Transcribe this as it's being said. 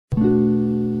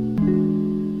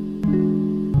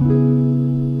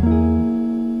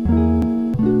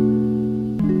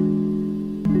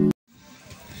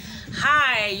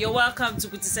welcome to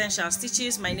Quintessential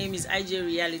Stitches. My name is IJ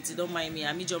Reality. Don't mind me,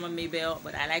 I'm Ijoma Mabel,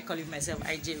 but I like calling myself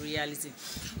IJ Reality.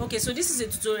 Okay, so this is a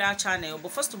tutorial channel,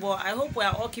 but first of all, I hope we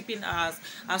are all keeping our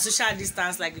social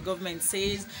distance like the government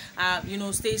says.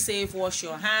 Stay safe, wash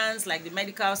your hands, like the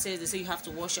medical says. They say you have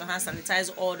to wash your hands,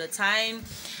 sanitize all the time,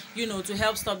 to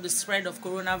help stop the spread of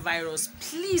coronavirus.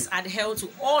 Please adhere to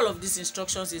all of these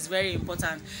instructions. Is very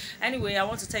important. Anyway, I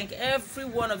want to thank every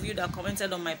one of you that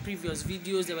commented on my previous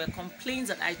videos. There were complaints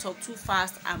that I talk too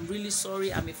fast. I'm really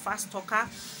sorry. I'm a fast talker,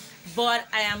 but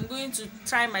I am going to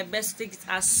try my best to take it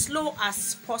as slow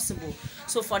as possible.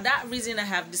 So for that reason, I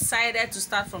have decided to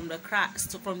start from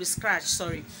the scratch.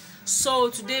 So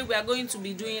today we are going to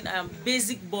be doing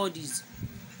basic bodies,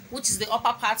 which is the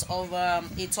upper part of a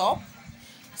top.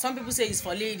 Some people say it's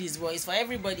for ladies, but it's for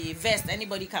everybody. A vest,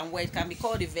 anybody can wear. It can be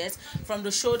called a vest, from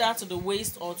the shoulder to the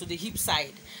waist or to the hip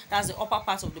side. That's the upper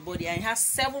part of the body, and it has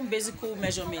 7 basic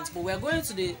measurements. But we're going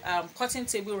to the cutting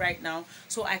table right now,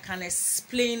 so I can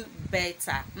explain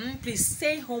better. Please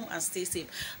stay home and stay safe.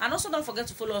 And also don't forget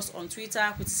to follow us on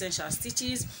Twitter, Quintessential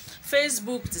Stitches,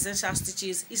 Facebook, Quintessential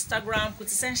Stitches, Instagram,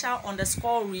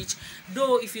 Quintessential_reach.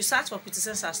 Though if you search for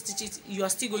Quintessential Stitches, you are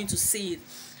still going to see it.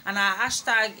 And our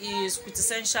hashtag is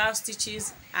Quintessential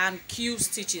Stitches and Q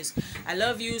Stitches. I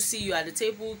love you. See you at the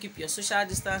table. Keep your social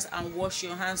distance and wash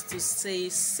your hands to stay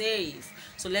safe.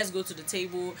 So let's go to the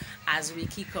table as we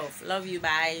kick off. Love you.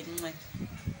 Bye.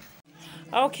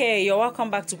 Okay, you're welcome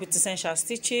back to Quintessential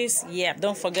Stitches. Yeah,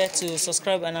 don't forget to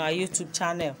subscribe on our YouTube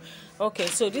channel. Okay,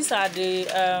 so these are the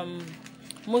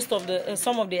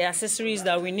some of the accessories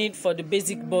that we need for the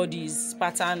basic bodies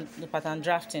pattern, the pattern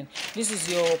drafting. This is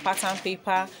your pattern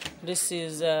paper. This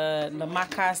is the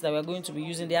markers that we're going to be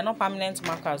using. They are not permanent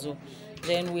markers though.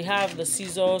 Then we have the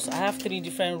scissors. I have 3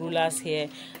 different rulers here,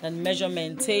 and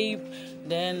measurement tape,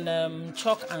 then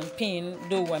chalk and pin,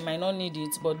 though I might not need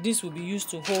it, but this will be used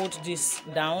to hold this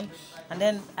down. And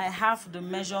then I have the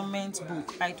measurement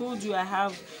book. I told you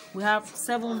we have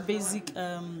 7 basic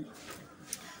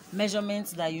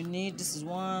measurements that you need. This is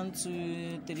 1,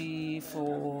 2, 3,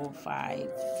 4, 5,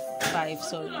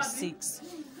 6,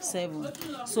 7.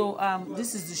 So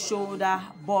this is the shoulder,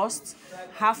 bust,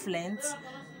 half length,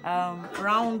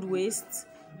 round waist.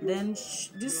 Then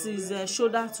this is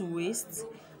shoulder to waist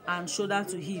and shoulder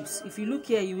to hips. If you look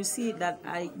here, you will see that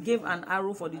I gave an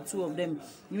arrow for the 2 of them.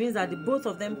 It means that both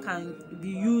of them can be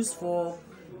used for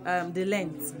the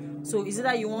length. So is it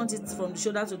that you want it from the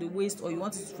shoulder to the waist, or you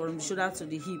want it from the shoulder to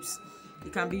the hips?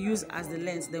 It can be used as the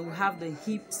length. Then we have the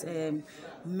hips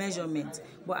measurement.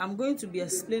 But I'm going to be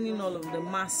explaining all of the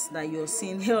mass that you're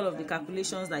seeing here, all of the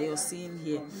calculations that you're seeing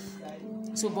here.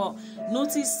 So, but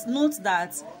note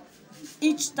that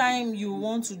each time you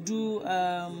want to do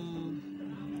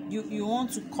you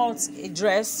want to cut a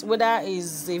dress, whether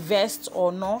it's a vest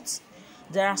or not,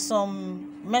 there are some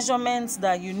measurements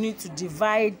that you need to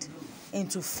divide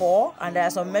into 4, and there are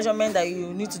some measurements that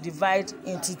you need to divide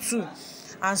into 2,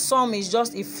 and some is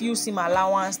just a few seam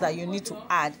allowance that you need to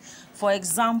add. For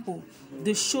example,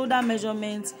 the shoulder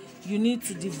measurement, you need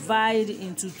to divide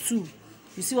into 2.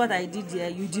 You see what I did here?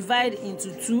 You divide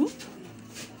into 2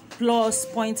 plus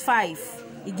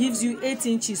 0.5. It gives you 8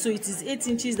 inches, so it is 8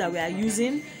 inches that we are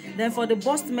using. Then for the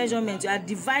bust measurement, you are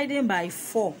dividing by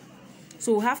 4.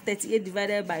 So we have 38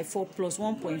 divided by 4 plus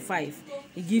 1.5.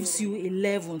 It gives you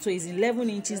 11. So it's 11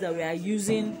 inches that we are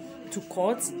using to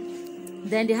cut.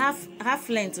 Then the half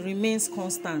length remains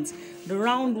constant. The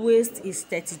round waist is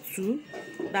 32.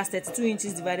 That's 32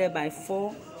 inches divided by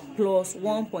 4 plus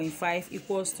 1.5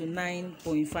 equals to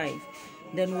 9.5.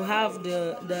 Then we have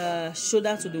the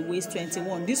shoulder to the waist,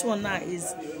 21. This one now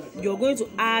is, you're going to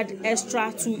add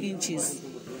extra 2 inches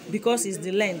because it's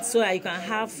the length, so that you can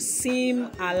have seam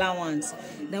allowance.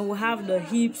 Then we have the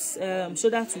hips,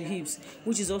 shoulder to hips,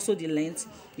 which is also the length,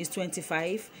 is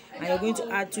 25, and you're going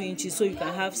to add 2 inches so you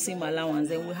can have seam allowance.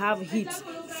 Then we have hips,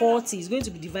 40. It's going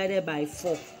to be divided by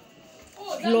 4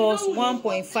 plus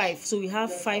 1.5, so we have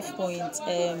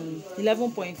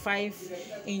 11.5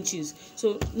 inches.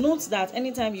 So note that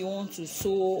anytime you want to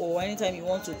sew or anytime you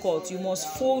want to cut, you must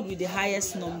fold with the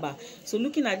highest number. So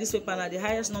looking at this paper now, the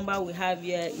highest number we have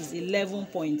here is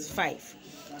 11.5.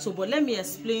 So but let me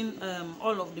explain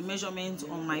all of the measurements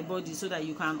on my body so that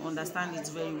you can understand it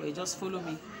very well. Just follow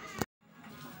me.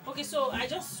 Okay, so I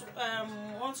just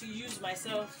want to use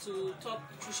myself to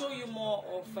show you more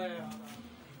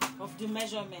of the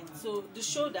measurement. So the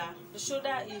shoulder is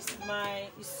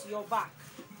your back,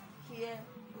 here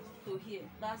to here.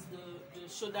 That's the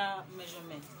shoulder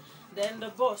measurement. Then the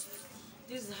bust,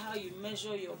 this is how you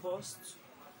measure your bust.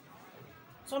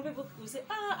 Some people will say,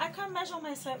 I can't measure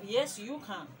myself. Yes, you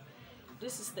can.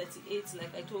 this is 38,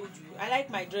 like I told you. I like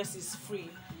my dresses free,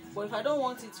 but if I don't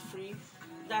want it free,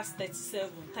 that's 37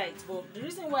 tight. But the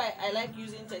reason why I like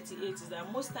using 38 is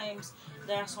that most times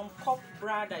there are some cup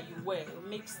bra that you wear, it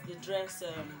makes the dress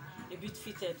a bit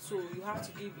fitted, so you have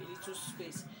to give a little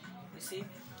space, you see.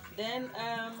 Then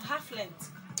half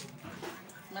length,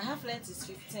 my half length is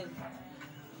 15.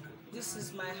 This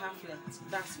is my half length,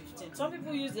 that's 15. Some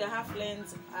people use their half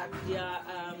length at their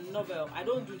novel. I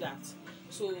don't do that.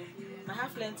 So my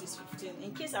half length is 15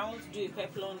 in case I want to do a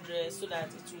peplum dress so that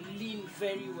it will lean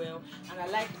very well, and I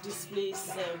like this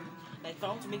place, like if I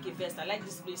want to make a vest, I like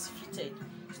this place fitted,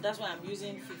 so that's why I'm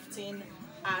using 15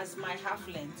 as my half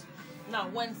length. Now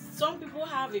when some people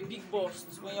have a big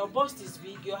bust, when your bust is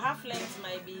big, your half length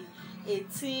might be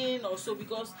 18 or so,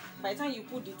 because by the time you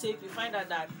put the tape, you find out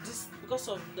that this, because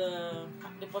of the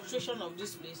portrayal of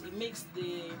this place, it makes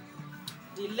the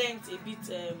length a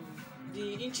bit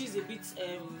the inches a bit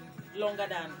longer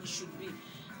than it should be.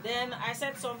 Then I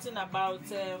said something about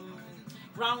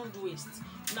round waist.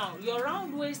 Now your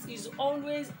round waist is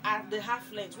always at the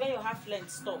half length, where your half length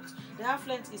stops. The half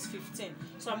length is 15,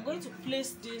 so I'm going to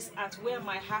place this at where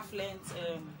my half length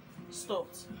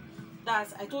stopped.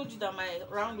 That's, I told you that my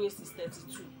round waist is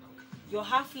 32. Your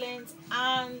half length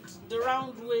and the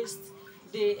round waist,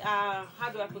 they are, how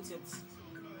do I put it,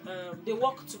 they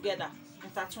work together,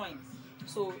 intertwined.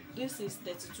 So this is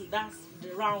 32, that's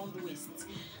the round waist.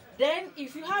 Then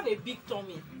if you have a big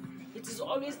tummy, it is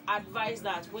always advised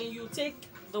that when you take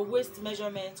the waist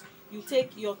measurement, you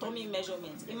take your tummy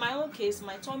measurement. In my own case,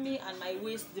 my tummy and my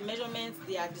waist, the measurements,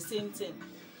 they are the same thing.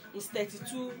 It's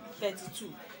 32,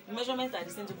 32. The measurements are the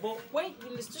same thing. But when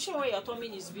in the situation where your tummy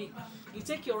is big, you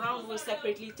take your round waist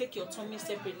separately, take your tummy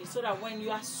separately, so that when you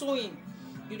are sewing,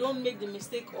 you don't make the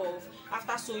mistake of,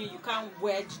 after sewing, you can't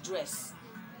wear the dress.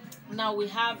 Now we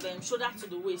have shoulder to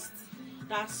the waist.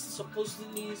 That's supposed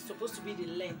to be the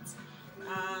length,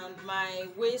 and my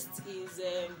waist is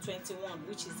 21,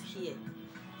 which is here.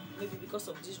 Maybe because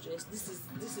of this dress,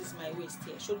 this is my waist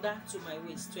here. Shoulder to my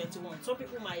waist, 21. Some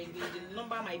people might be, the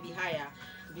number might be higher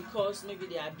because maybe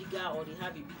they are bigger or they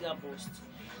have a bigger bust.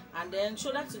 And then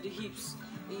shoulder to the hips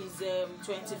is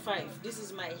 25. This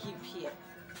is my hip here.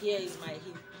 Here is my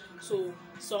hip. So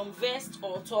some vest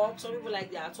or top, some people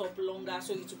like their top longer,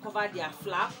 so it will cover their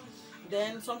flap.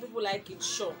 Then some people like it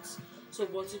short. So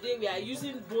but today we are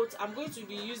using both. I'm going to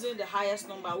be using the highest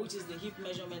number, which is the hip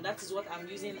measurement. That is what I'm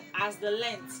using as the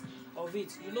length of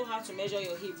it. You know how to measure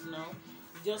your hip now.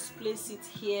 You just place it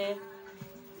here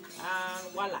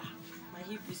and voila, my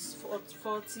hip is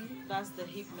 40. That's the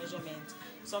hip measurement.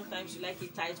 Sometimes you like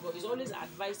it tight, but it's always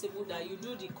advisable that you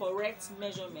do the correct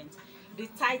measurement, the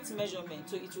tight measurement,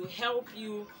 so it will help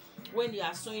you when you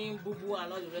are sewing boo-boo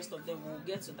and all the rest of them. We'll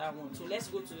get to that one. So let's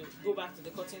go back to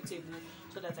the cutting table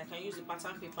so that I can use the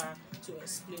pattern paper to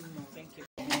explain more. Thank you.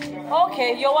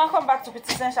 Okay, you're welcome back to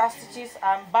Petit Essential Stitches.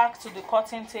 I'm back to the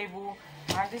cutting table,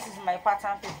 and this is my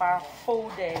pattern paper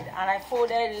folded, and I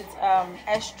folded it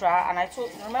extra. And I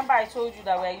told you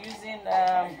that we're using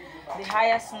the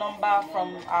highest number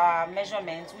from our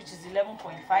measurement, which is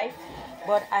 11.5,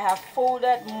 but I have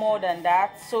folded more than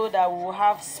that so that we will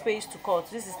have space to cut.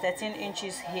 This is 13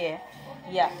 inches here,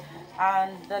 yeah,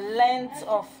 and the length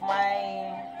of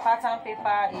my pattern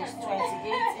paper is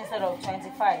 28 instead of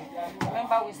 25.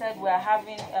 Remember we said we are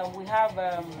having we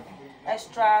have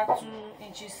extra 2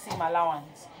 inches seam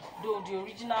allowance, though the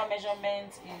original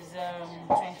measurement is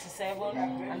 27,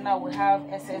 and now we have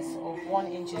excess of 1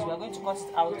 inch. We are going to cut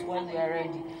it out when we are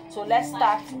ready. So let's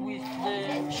start with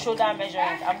the shoulder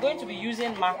measurement. I'm going to be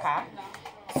using marker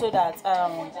so that I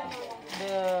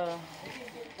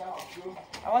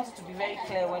want it to be very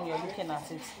clear when you're looking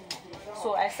at it.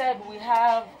 So I said we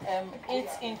have 8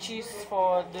 inches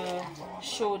for the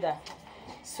shoulder.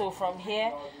 So from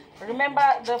here, remember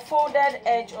the folded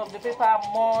edge of the paper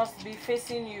must be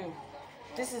facing you.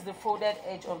 This is the folded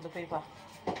edge of the paper.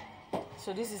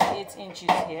 So this is 8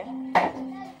 inches here.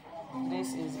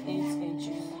 This is 8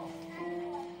 inches.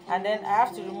 And then I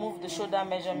have to remove the shoulder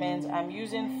measurement. I'm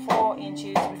using 4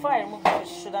 inches. Before I remove the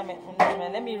shoulder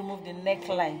measurement, let me remove the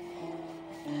neckline.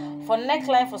 For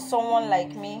neckline, for someone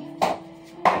like me,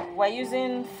 we're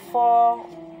using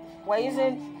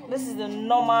this is the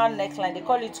normal neckline. They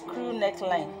call it crew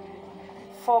neckline.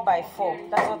 4x4.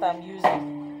 That's what I'm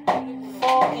using.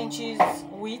 4 inches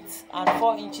width and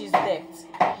 4 inches depth.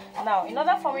 Now, in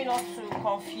order for me not to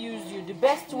confuse you, the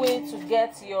best way to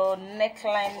get your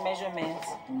neckline measurement,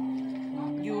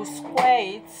 you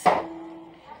square it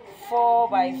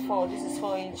 4x4. This is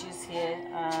 4 inches here,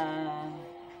 and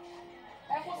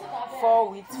 4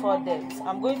 width, 4 depth.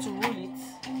 I'm going to rule it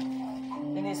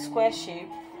in a square shape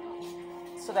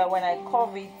so that when I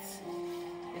curve it,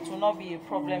 it will not be a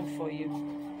problem for you.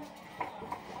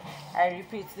 I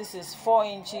repeat, this is 4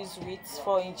 inches width,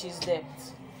 4 inches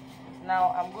depth.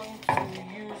 Now I'm going to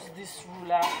use this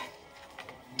ruler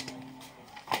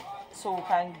so we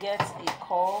can get a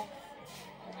curve.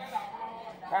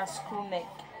 That's screw neck.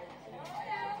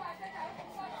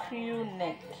 Crew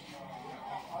neck.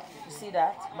 You see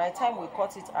that? By the time we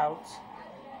cut it out,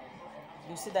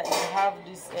 you see that it will have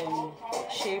this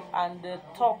shape, and the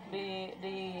top, the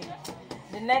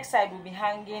neck side will be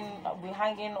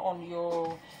hanging on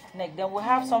your neck. Then we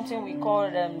have something we call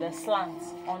the slant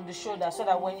on the shoulder, so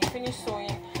that when you finish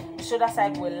sewing, the shoulder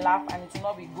side will lap and it will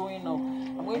not be going up.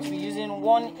 I'm going to be using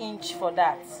 1 inch for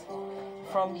that.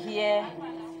 From here,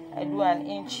 I do an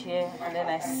inch here, and then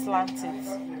I slant it.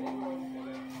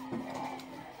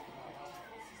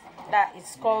 That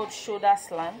is called shoulder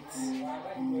slant.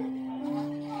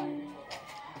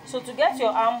 So to get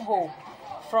your armhole,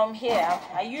 from here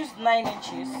I used 9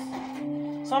 inches.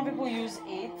 Some people use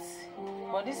 8,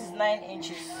 but this is 9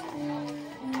 inches.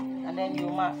 And then you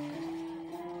mark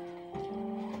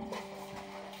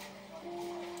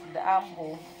the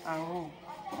armhole and rule.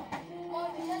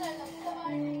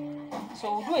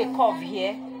 So we'll do a curve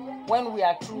here when we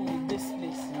are through with this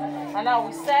place. And now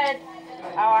we said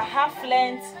our half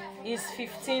length is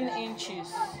 15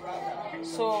 inches.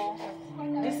 So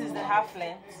this is the half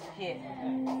length here.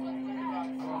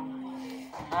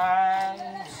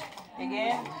 And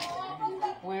again,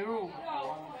 we rule.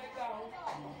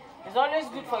 It's always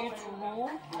good for you to rule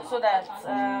so that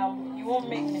you won't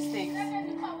make mistakes.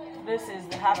 This is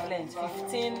the half length,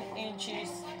 15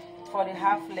 inches for the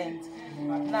half length.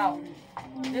 Now,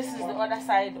 this is the other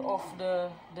side of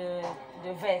the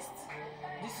vest.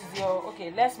 This is your, okay,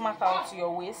 let's mark out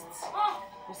your waist.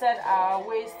 We said our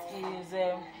waist is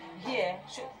here,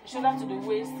 shoulder to the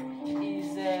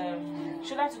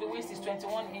waist is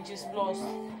 21 inches plus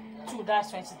 2, that's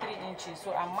 23 inches.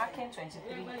 So I'm marking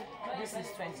 23. This is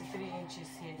 23 inches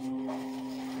here.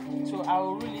 So I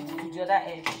will rule it to the other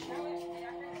edge.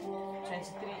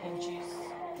 23 inches.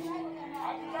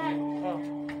 Oh,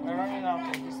 we're running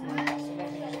out of this number, so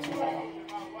let me just do that.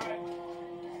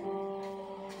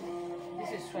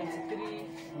 This is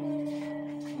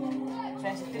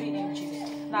 23 inches.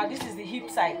 Now this is the hip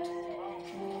side.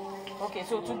 Okay,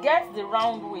 so to get the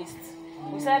round waist,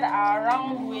 we said our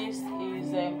round waist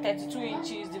is 32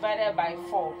 inches divided by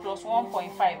 4 plus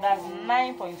 1.5, that's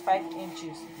 9.5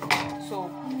 inches. So,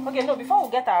 okay, no, before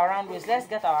we get our round waist, let's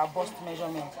get our bust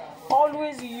measurement.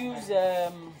 Always use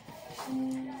the,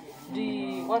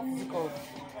 what is it called?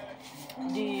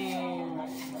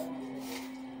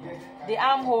 The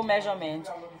armhole measurement,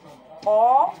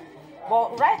 or,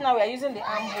 but right now we are using the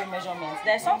armhole measurement.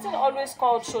 There's something always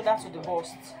called shoulder to the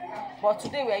bust, but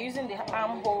today we are using the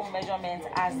armhole measurement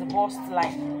as the bust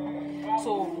line.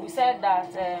 So we said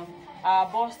that our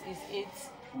bust is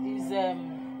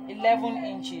 11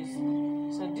 inches.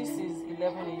 So this is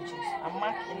 11 inches. I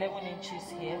mark 11 inches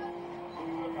here.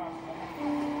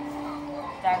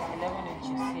 That's 11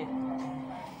 inches here.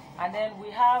 And then we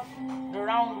have the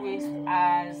round waist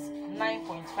as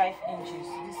 9.5 inches.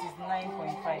 This is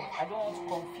 9.5. I don't want to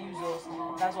confuse us.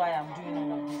 That's why I'm doing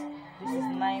all of this. This is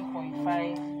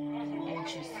 9.5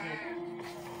 inches here.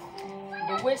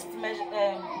 The waist measure,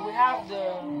 we have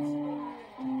the,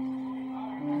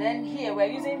 then here we're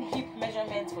using hip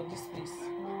measurement for this place.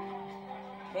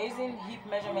 We're using hip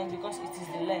measurement because it is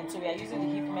the length. So we are using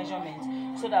the hip measurement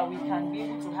so that we can be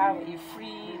able to have a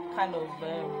free kind of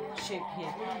shape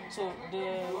here. So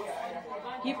the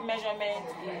hip measurement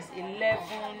is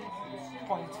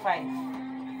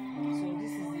 11.5. So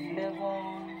this is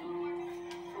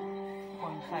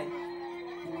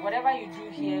 11.5. Whatever you do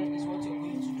here is what you're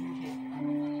going to do here.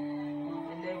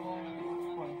 11.5.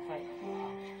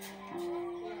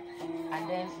 And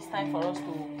then it's time for us to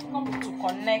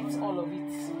connect all of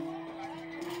it.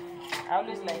 I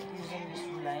always like using this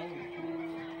line.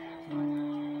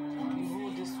 You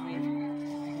rule this way.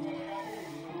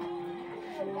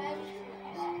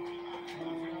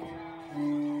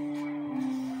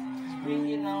 It's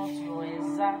bringing out your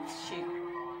exact shape.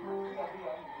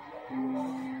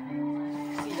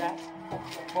 See that?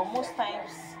 But most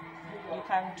times you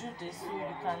can do this so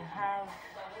you can have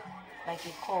like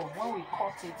a curve. When we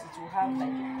cut it, it will have like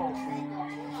a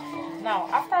curve. Now,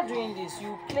 after doing this,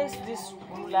 you place this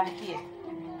ruler here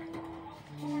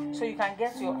so you can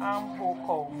get your armhole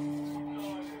curve.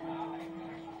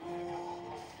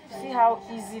 See how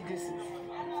easy this is?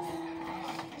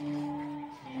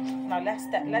 Now let's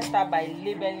start by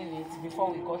labeling it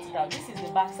before we cut it out. This is the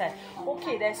back side.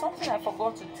 Okay, there's something I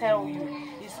forgot to tell you.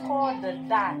 It's called the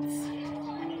dart.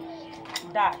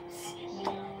 dart.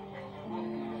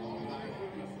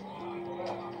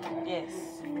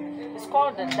 Yes, it's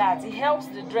called the dart. It helps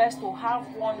the dress to have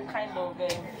one kind of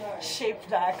shape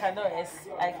that I cannot.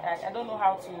 I don't know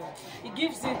how to. It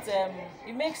gives it.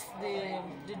 It makes the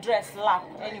dress lap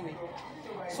anyway.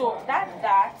 So that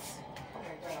dart,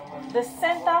 the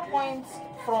center point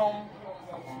from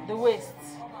the waist,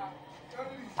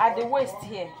 at the waist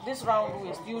here, this round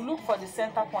waist, you look for the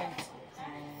center point.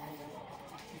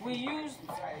 We used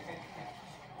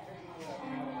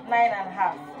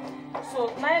 9.5. So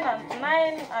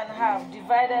 9.5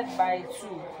 divided by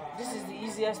 2. This is the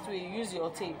easiest way. Use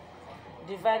your tape.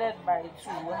 Divided by 2.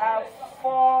 We have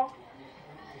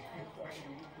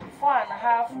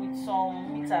 4.5 with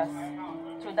some meters.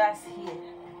 So that's here.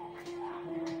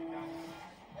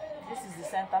 This is the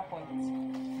center point.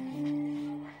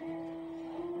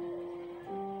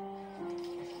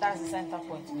 That's the center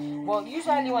point. But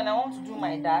usually when I want to do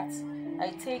my dart, I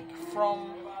take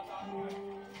from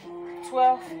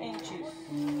 12 inches.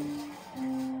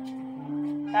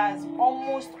 That's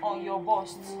almost on your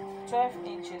bust. 12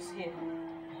 inches here.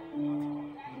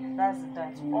 That's the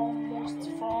dart. Almost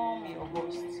from your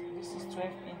bust. This is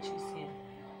 12 inches here.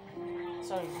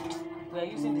 Sorry, we are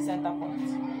using the center point.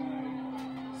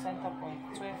 Center point,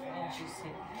 12 inches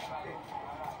here.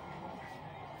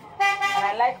 And I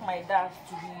like my dart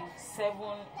to be 7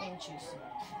 inches.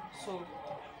 So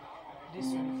this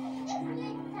one.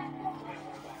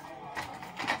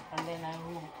 And then I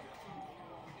roll.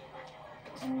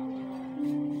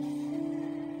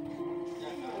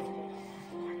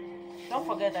 Don't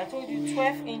forget, I told you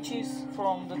 12 inches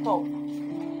from the top,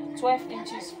 12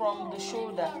 inches from the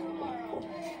shoulder,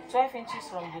 12 inches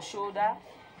from the shoulder,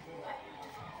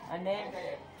 and then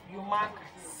you mark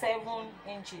 7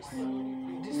 inches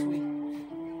this way.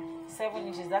 7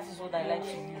 inches, that is what I like to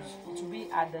use, to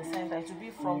be at the center, to be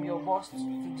from your bust to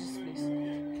this place,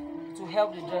 to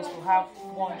help the dress to have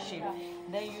one shape.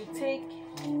 Then you take,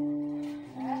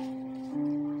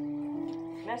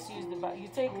 let's use the back, you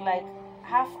take like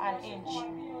half an inch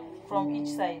from each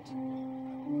side.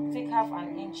 Take half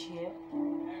an inch here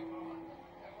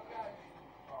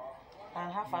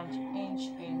and half an inch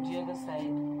in the other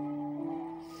side,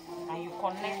 and you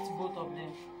connect both of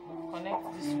them. Connect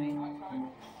this way.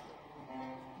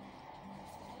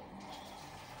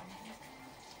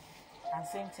 And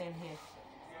same thing here.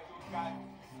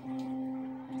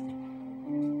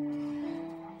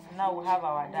 Now we have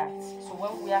our dart. So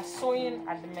when we are sewing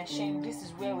at the machine, this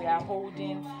is where we are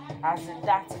holding as the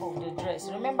dart of the dress.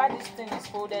 Remember, this thing is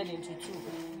folded into two.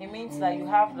 It means that you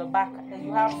have the back,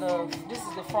 you have this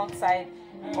is the front side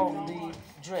of the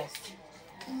dress.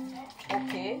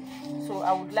 Okay, so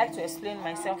I would like to explain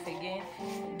myself again.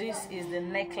 This is the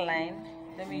neckline.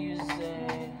 Let me use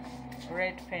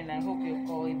red pen, I hope you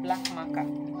call a black marker.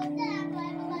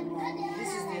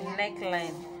 This is the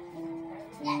neckline.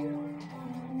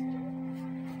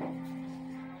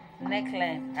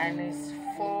 Neckline, and it's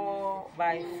 4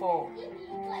 by 4.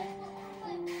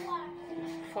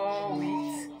 4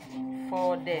 width,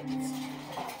 4 depth.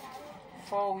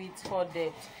 4 width, 4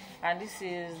 depth. And this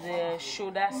is the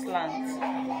shoulder slant.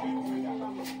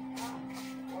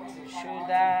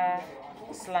 Shoulder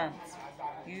slant.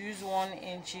 You use 1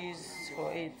 inches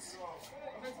for it.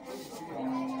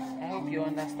 I hope you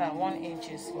understand. 1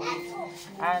 inches for it.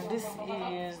 And this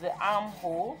is the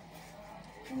armhole.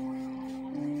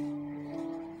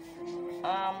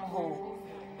 Armhole,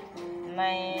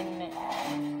 9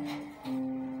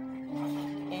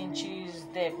 inches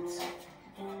depth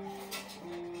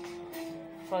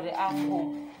for the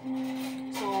armhole.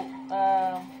 So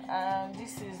and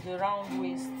this is the round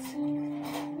waist.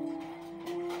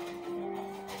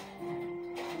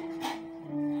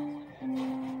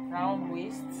 Round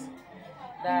waist,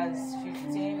 that's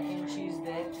 15 inches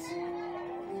depth.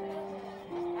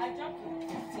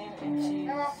 15 inches.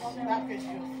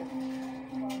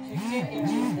 15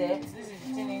 inches depth. This is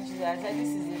 15 inches. I said this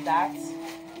is the dart.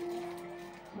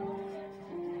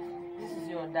 This is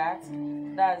your dart.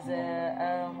 That's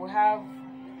we have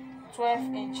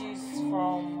 12 inches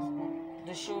from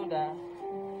the shoulder.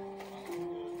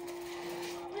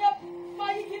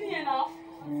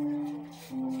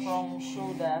 From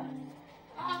shoulder,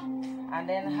 and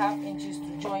then half inches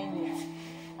to join it.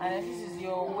 And then this is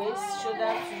your waist,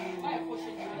 shoulder to waist,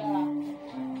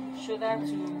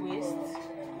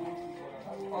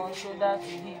 or shoulder to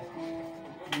hip,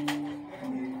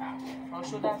 or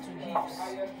shoulder to hips.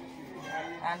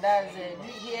 And that's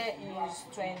here is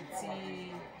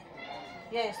 20,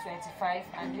 here is 25,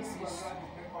 and this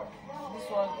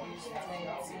one is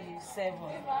 27.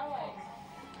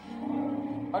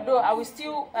 although I will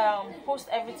still post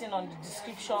everything on the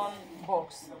description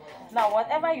box. Now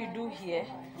whatever you do here,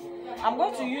 I'm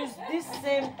going to use this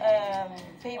same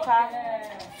paper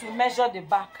to measure the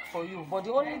back for you, but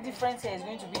the only difference here is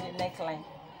going to be the neckline.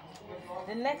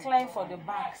 The neckline for the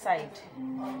back side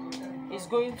is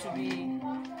going to be,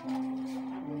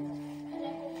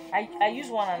 I use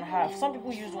 1.5. Some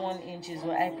people use 1 inch,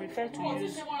 but I prefer to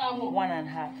use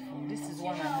 1.5. This is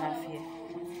 1.5 here.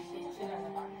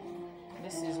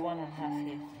 This is 1.5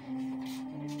 here.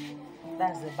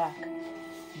 That's the back.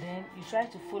 Then you try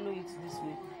to follow it this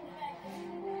way.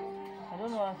 I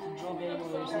don't know how to draw very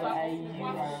well, so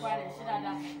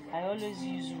I always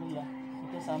use ruler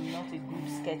because I'm not a good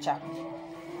sketcher.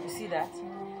 You see that?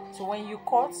 So when you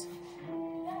cut,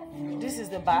 this is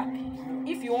the back.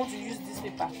 If you want to use this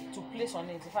paper to place on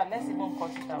it, in fact, let's even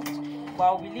cut it out. But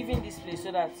I'll be leaving this place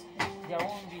so that there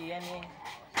won't be any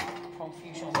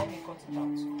confusion. Let me cut it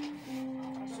out,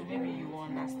 so maybe you will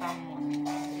understand more.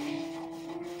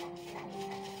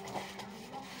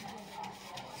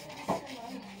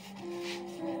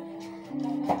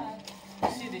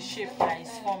 You see the shape that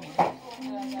is forming.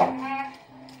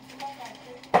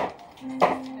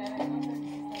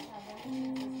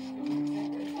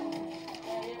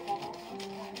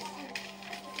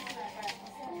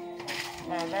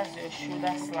 Now that's your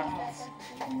shoulder slant.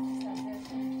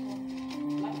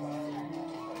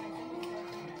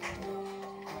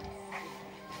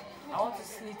 I want to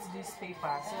slit this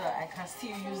paper so that I can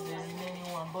still use the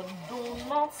remaining one, but do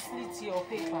not slit your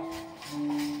paper.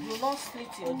 Do not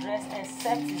slit your dress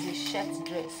except it's a shirt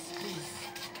dress, please.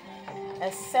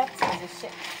 Except it's a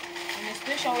shirt. In a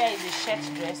situation where it's a shirt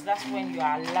dress, that's when you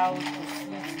are allowed to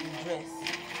slit the dress.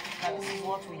 Now this is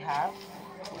what we have.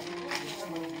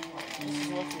 This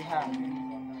is what we have.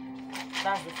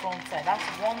 That's the front side. That's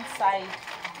one side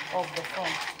of the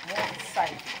front. One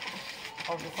side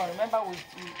of the front. Remember we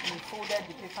folded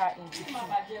the paper into 2.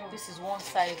 This is one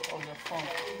side of the front.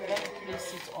 Let me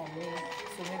place it on me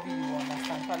so maybe you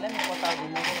understand. So let me cut out the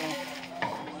next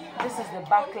one. This is the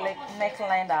back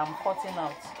neckline that I'm cutting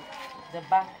out. The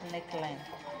back neckline.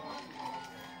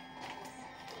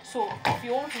 So if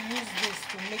you want to use this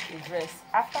to make a dress,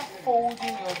 after folding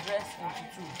your dress into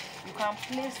 2, you can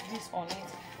place this on it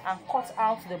and cut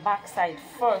out the back side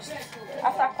first.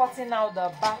 After cutting out the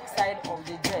back side of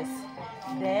the dress,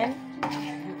 then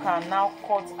you can now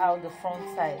cut out the front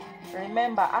side.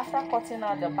 Remember, after cutting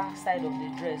out the back side of the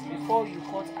dress, before you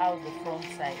cut out the front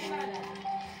side.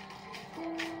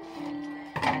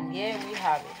 And here we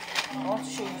have it. I want to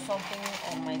show you something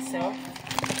on myself.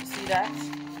 See that?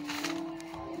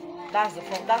 That's the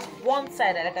front. That's one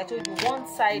side. Like I told you, one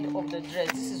side of the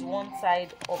dress. This is one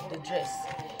side of the dress.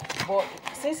 But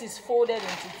since it's folded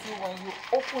into 2, when you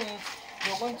open it,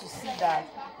 you're going to see that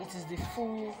it is the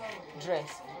full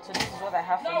dress. So this is what I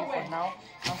have for you for now.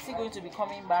 I'm still going to be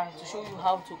coming back to show you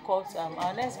how to cut.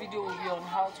 Our next video will be on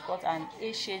how to cut an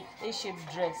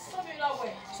A-shaped dress.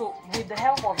 So with the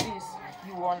help of this,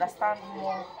 you will understand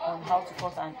more on how to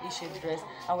cut an A-shaped dress.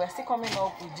 And we're still coming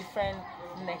up with different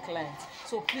necklines.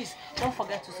 So please don't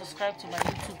forget to subscribe to my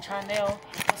YouTube channel.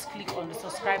 Just click on the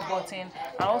subscribe button,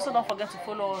 and also don't forget to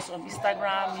follow us on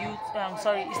Instagram,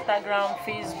 Instagram,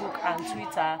 Facebook, and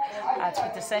Twitter at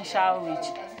Quintessential Rich.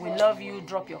 We love you.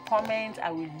 Drop your comments.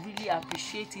 I will really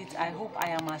appreciate it. I hope I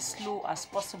am as slow as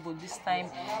possible this time.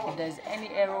 If there's any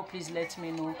error, please let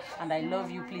me know. And I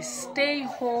love you. Please stay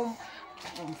home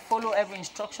and follow every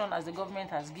instruction as the government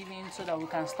has given, so that we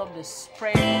can stop the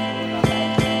spread of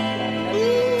coronavirus.